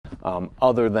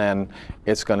other than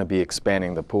it's going to be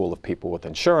expanding the pool of people with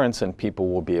insurance, and people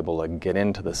will be able to get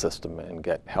into the system and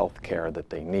get health care that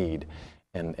they need,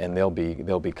 and they'll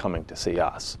be coming to see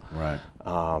us. Right.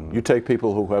 You take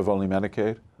people who have only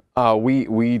Medicaid?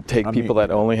 We take people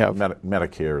that only have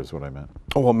Medicare is what I meant.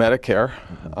 Well, Medicare.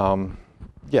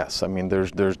 Yes, I mean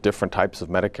there's different types of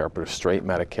Medicare, but there's straight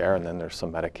Medicare, and then there's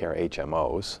some Medicare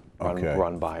HMOs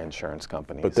run by insurance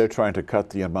companies. But they're trying to cut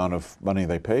the amount of money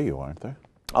they pay you, aren't they?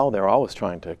 Oh, they're always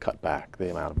trying to cut back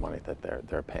the amount of money that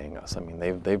they're paying us. I mean,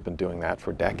 they've been doing that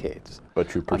for decades.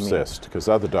 But you persist, because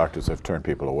other doctors have turned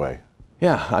people away.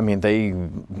 Yeah, I mean they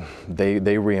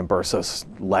reimburse us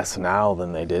less now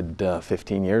than they did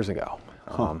 15 years ago.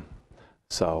 Huh.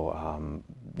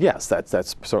 Yes,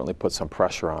 that's certainly put some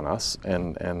pressure on us,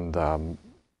 and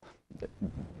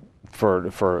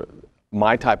for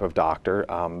my type of doctor,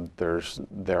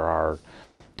 there are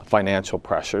financial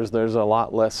pressures. There's a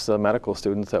lot less medical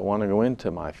students that want to go into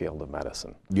my field of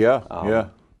medicine. Yeah, yeah,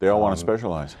 they all want to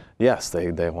specialize. Yes,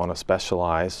 they want to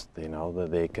specialize. You know,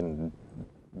 that they can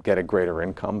get a greater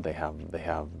income. They have you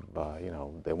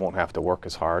know, they won't have to work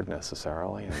as hard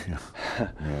necessarily,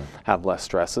 and have less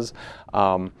stresses.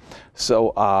 I'm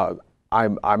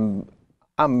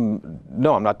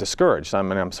not discouraged. I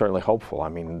mean, I'm certainly hopeful. I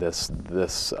mean, this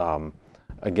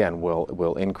again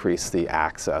will increase the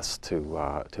access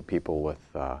to people with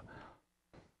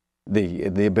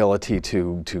the ability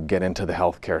to get into the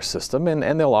healthcare system,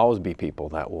 and there'll always be people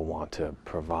that will want to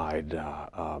provide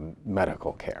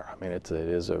medical care. I mean, it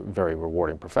is a very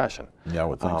rewarding profession. Yeah, I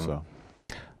would think so.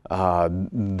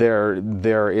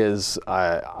 There is,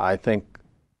 I think,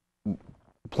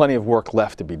 plenty of work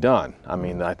left to be done. I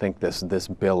mean, I think this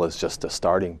bill is just a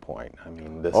starting point. I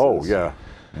mean, this. Oh, is, yeah.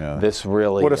 Yeah. This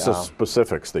really. What are the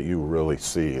specifics that you really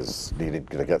see is needed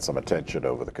to get some attention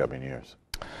over the coming years?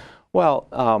 Well,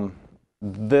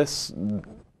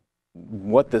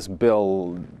 what this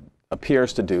bill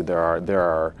appears to do, there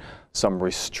are some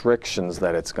restrictions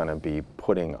that it's going to be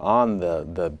putting on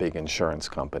the big insurance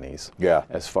companies. Yeah.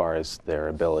 As far as their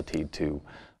ability to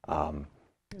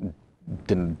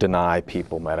deny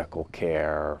people medical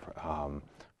care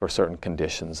for certain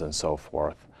conditions and so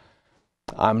forth.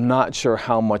 I'm not sure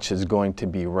how much is going to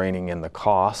be reining in the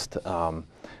cost.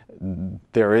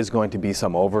 There is going to be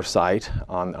some oversight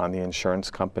on the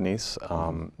insurance companies.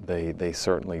 They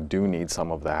certainly do need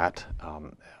some of that.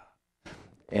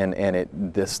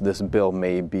 This bill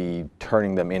may be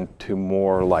turning them into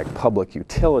more like public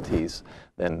utilities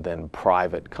than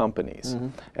private companies,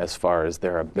 as far as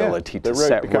their ability to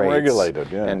set become rates.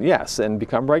 Regulated, yeah. And yes, and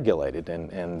become regulated,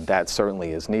 and that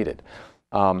certainly is needed.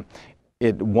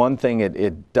 One thing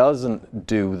it doesn't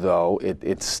do, though,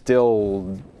 it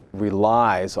still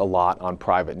relies a lot on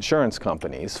private insurance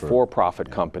companies,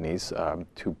 for-profit companies,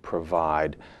 to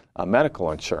provide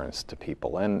medical insurance to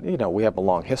people. And you know, we have a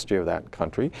long history of that in the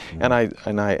country, and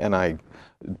I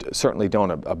certainly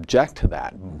don't object to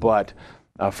that. But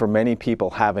for many people,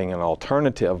 having an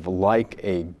alternative like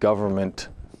a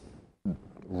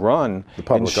government-run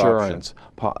insurance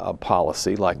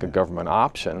policy, like a government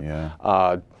option,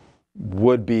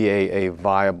 would be a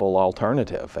viable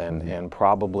alternative, and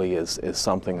probably is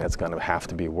something that's going to have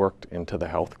to be worked into the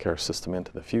healthcare system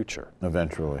into the future.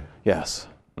 Eventually. Yes.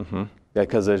 Yeah,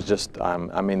 because there's just,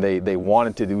 I mean, they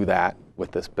wanted to do that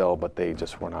with this bill, but they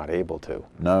just were not able to.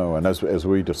 No, and as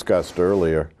we discussed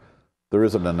earlier, there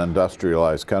isn't an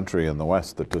industrialized country in the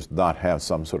West that does not have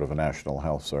some sort of a national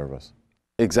health service.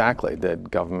 Exactly. That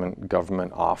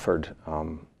government offered,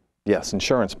 yes,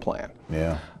 insurance plan.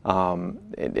 Yeah.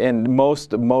 And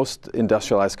most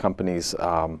industrialized companies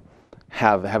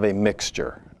have a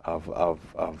mixture of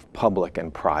public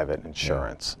and private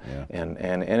insurance. And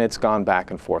it's gone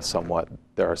back and forth somewhat.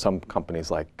 There are some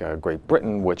companies like Great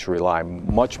Britain which rely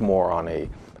much more on a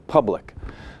public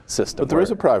system. But there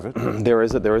is a private. There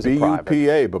is a private.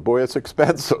 BUPA, but boy, it's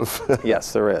expensive.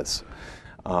 Yes, there is.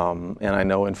 And I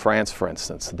know in France, for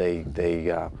instance, they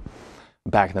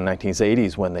back in the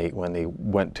 1980s when they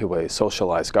went to a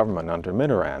socialized government under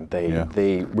Mitterrand,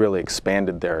 they really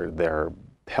expanded their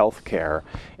health care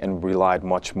and relied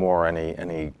much more on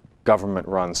a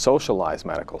government-run socialized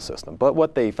medical system. But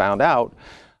what they found out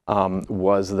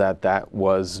was that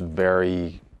was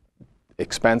very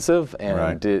expensive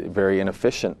and very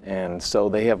inefficient, and so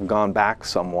they have gone back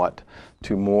somewhat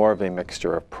to more of a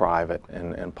mixture of private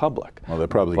and public. Well, they'll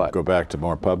probably go back to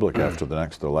more public after the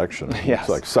next election. Yes. It's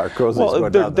like Sarkozy's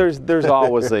going down there. There's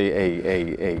always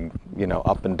a you know,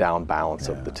 up and down balance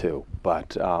of the two,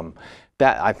 but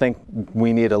that I think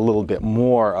we need a little bit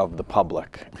more of the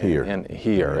public in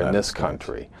this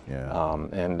country. Yeah.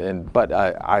 But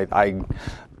I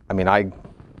mean, I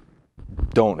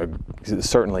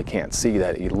certainly can't see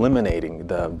that eliminating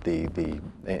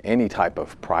any type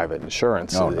of private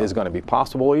insurance is going to be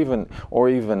possible, or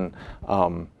even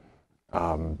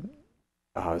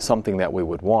something that we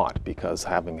would want, because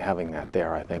having that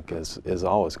there, I think, is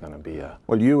always going to be a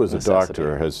well. You as necessity. a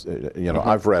doctor has, you know,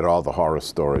 I've read all the horror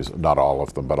stories, not all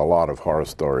of them, but a lot of horror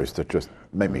stories that just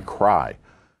made me cry.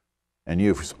 And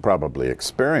you've probably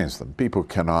experienced them. People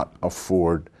cannot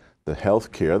afford the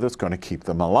health care that's going to keep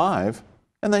them alive,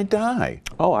 and they die.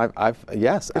 Oh,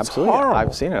 yes, it's absolutely. Horrible.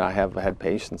 I've seen it. I have had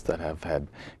patients that have had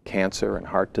cancer and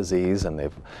heart disease,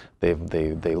 and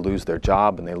they lose their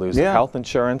job and they lose their health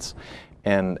insurance,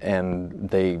 and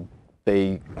they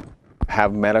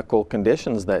have medical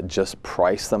conditions that just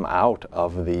price them out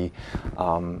of the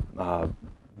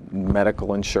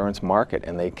medical insurance market,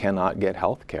 and they cannot get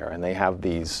health care, and they have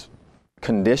these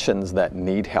conditions that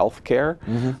need health care,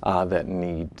 they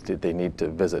need to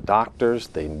visit doctors,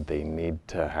 they need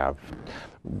to have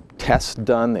tests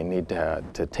done, they need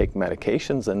to take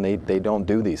medications, and they don't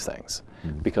do these things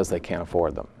because they can't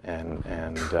afford them,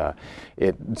 and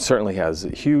it certainly has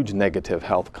huge negative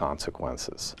health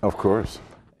consequences. Of course.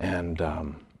 And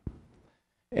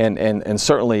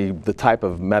certainly the type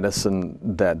of medicine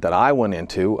that I went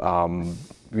into,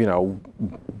 you know,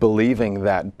 believing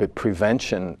that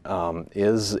prevention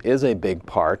is a big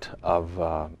part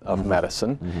of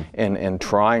medicine, and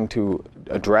trying to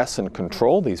address and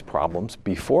control these problems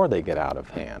before they get out of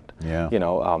hand. Yeah. You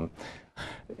know,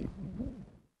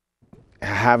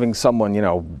 having someone, you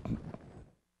know,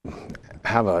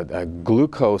 have a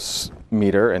glucose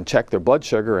meter and check their blood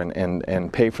sugar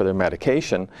and pay for their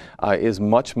medication is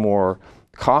much more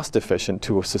cost efficient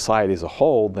to a society as a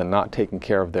whole than not taking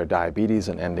care of their diabetes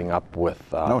and ending up with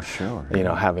you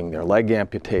know, having their leg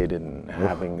amputated and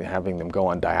having them go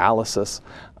on dialysis.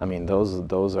 I mean,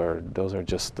 those are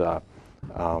just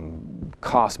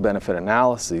cost benefit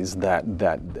analyses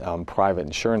that private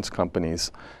insurance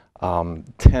companies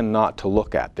tend not to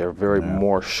look at. They're very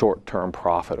more short-term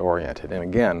profit oriented, and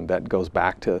again, that goes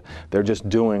back to they're just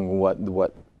doing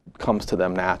what comes to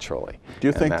them naturally. Do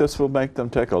you think this will make them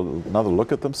take another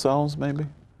look at themselves, maybe?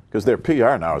 Because their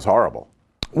PR now is horrible.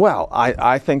 Well,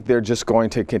 I think they're just going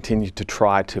to continue to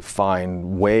try to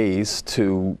find ways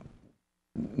to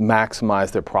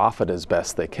maximize their profit as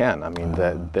best they can. I mean,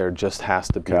 that there just has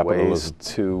to be ways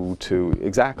to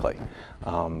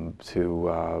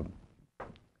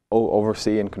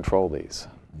oversee and control these.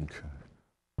 Okay.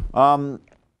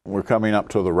 We're coming up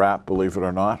to the wrap, believe it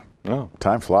or not. Oh.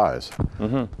 Time flies.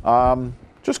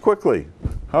 Just quickly,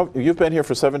 you've been here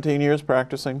for 17 years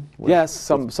practicing? Yes,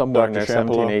 somewhere in there,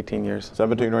 17, 18 years.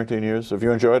 17 or 18 years. Have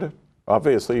you enjoyed it?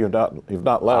 Obviously, you've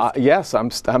not left. Yes, I'm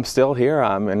still here.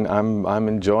 I'm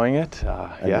enjoying it.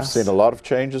 And yes. you've seen a lot of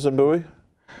changes in Bowie?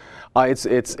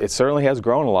 It certainly has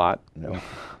grown a lot. Yeah.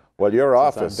 Well, your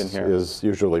office is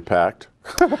usually packed.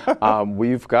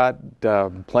 We've got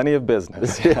plenty of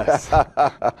business. Yes.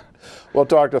 Well,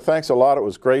 Doctor, thanks a lot. It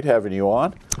was great having you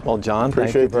on. Well, John,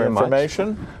 thank you very much. Appreciate the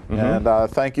information.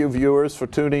 And thank you, viewers, for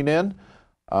tuning in.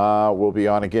 We'll be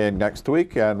on again next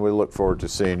week, and we look forward to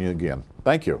seeing you again.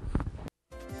 Thank you.